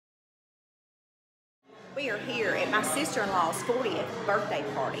We are here at my sister-in-law's 40th birthday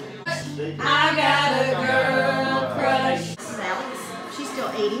party. I got a girl crush. This is Alex. She's still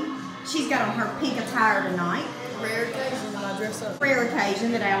eating. She's got on her pink attire tonight. Rare occasion when I dress up. Rare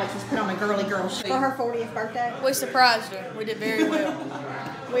occasion that Alex has put on a girly girl shirt for her 40th birthday. We surprised her. We did very well.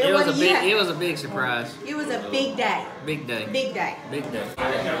 It was a big surprise. It was a big day. Big day. Big day. Big day.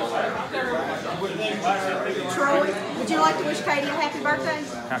 Troy, would you like to wish Katie a happy birthday?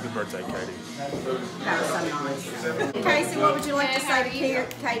 Happy birthday, Katie. That was so nice. Casey, what would you like to say to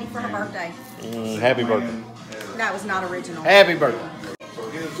Katie for her birthday? Happy birthday. That was not original. Happy birthday.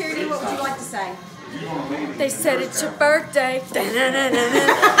 Katie, what would you like to say? They said it's your birthday.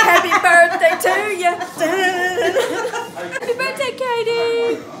 Happy birthday to you. Happy birthday,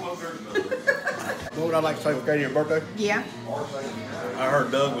 Katie. What would I like to say for Katie her birthday? Yeah. I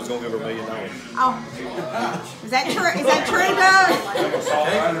heard Doug was going to give her $1 million. Oh. Is that true? Is that true, Doug?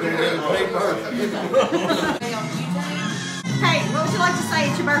 Hey, what would you like to say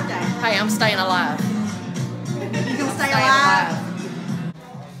at your birthday? Hey, I'm staying alive. You gonna stay alive?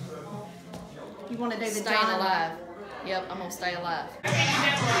 You want to do the Staying John? alive. Yep, I'm gonna stay alive.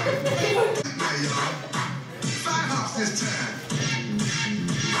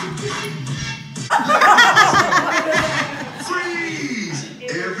 Freeze!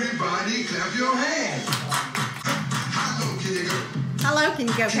 Everybody clap your hands. How low can you go? How low can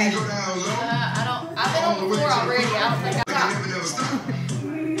you go, Can Katie? you go down low? I've been on the floor already. I don't think But you never stop.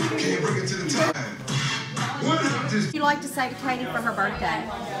 Can you bring it to the time? What happened? What would you like to say to Katie for her birthday?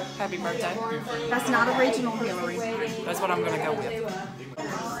 Happy birthday. That's not original, Hillary. That's what I'm going to go with.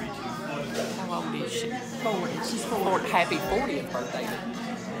 How old is she? 40. She's 40. Happy 40th birthday.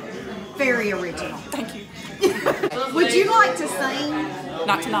 Very original. Thank you. Would you like to sing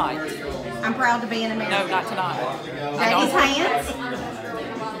Not tonight. I'm Proud to Be an American? No, not tonight. Daddy's hands?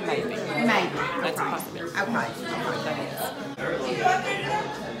 Maybe. Maybe. That's a possibility. Okay.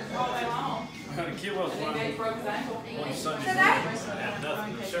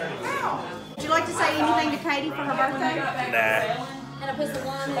 Would you like to say anything to Katie for her birthday? Nah.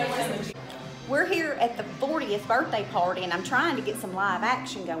 We're here at the 40th birthday party, and I'm trying to get some live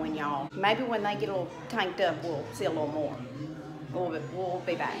action going, y'all. Maybe when they get a little tanked up, we'll see a little more. We'll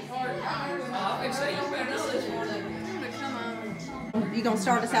be back. You gonna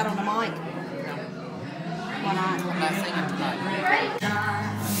start us out on the mic? Why not? I'm not singing tonight.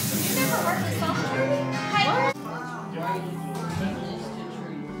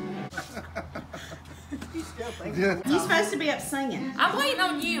 You're supposed to be up singing. I'm waiting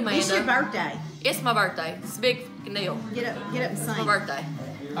on you, Amanda. It's your birthday. It's my birthday. It's a big deal. Get up and It's my sing. birthday.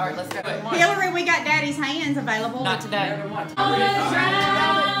 All right, let's go. Hillary, we got Daddy's hands available. Not today. So when I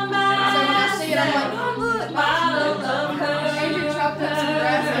see it, I'm like, oh, look, Andrew chopped up some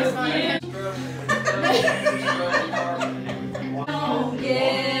grass last night. Don't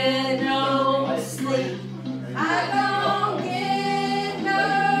get no sleep. I don't get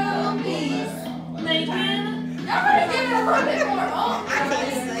no peace. Thinking, y'all better give it a little bit more. Oh, I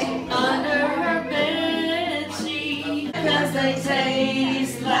can't sing. under her bed sheet, 'cause they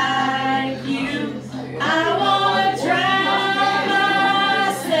taste like you. I wanna drown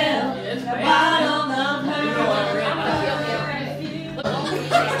myself in a bottle of her.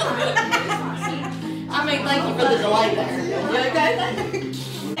 I mean, thank you for the delay there. You okay?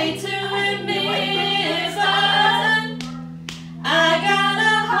 Hey, to admit, I got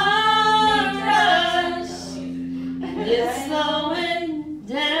a heart rush. It's slowing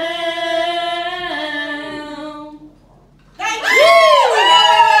down. Thank you!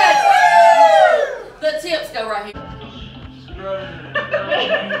 The tips go right here.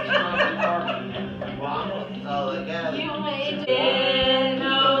 You ain't get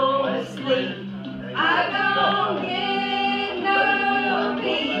no sleep. I don't get no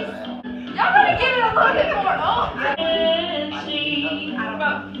peace. Y'all better give it a little bit more.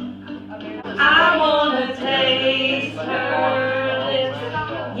 I wanna taste her lips.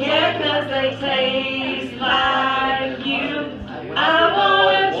 Yeah, 'cause they taste like you. I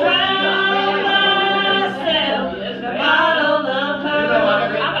wanna drown myself in a bottle of her.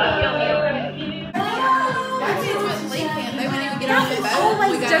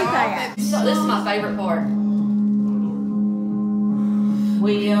 Always do that. So this is my favorite part.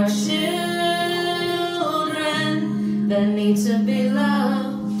 We are children that need to be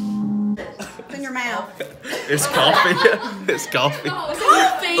loved. It's in your mouth. It's coffee. It's coffee.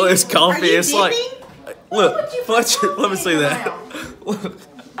 Coffee. Oh, it's coffee. Are you It's like, dipping? look, Fletcher, let me see that.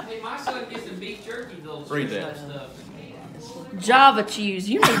 Hey, my son gets some beef jerky, though. Read that. Stuff. Java cheese.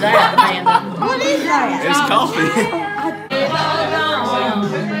 You need that, Amanda. What is that? It's coffee.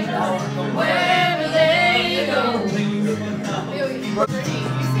 Wherever there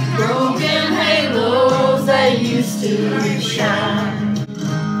Broken halos that used to shine.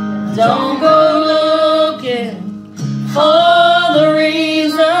 Don't go looking for the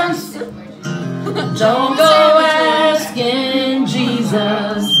reasons. Don't go asking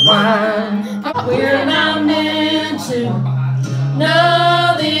Jesus why. We're not meant to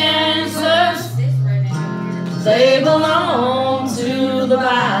know the answers. They belong to the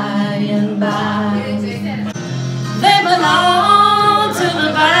by and by. They belong to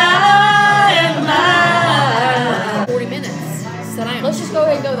the by and by. 40 minutes. Sit down. Let's just go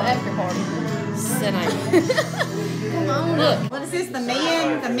ahead and go to the after party. Sit down. Come on, look. What is this, the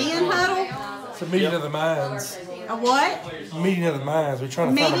men huddle? It's a meeting of the minds. A what? Meeting of the minds. We're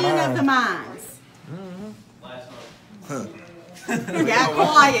trying to find a Meeting of the mind. minds. It got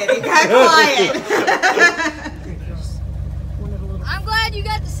quiet. It got quiet. I'm glad you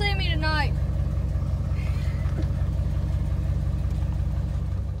got to see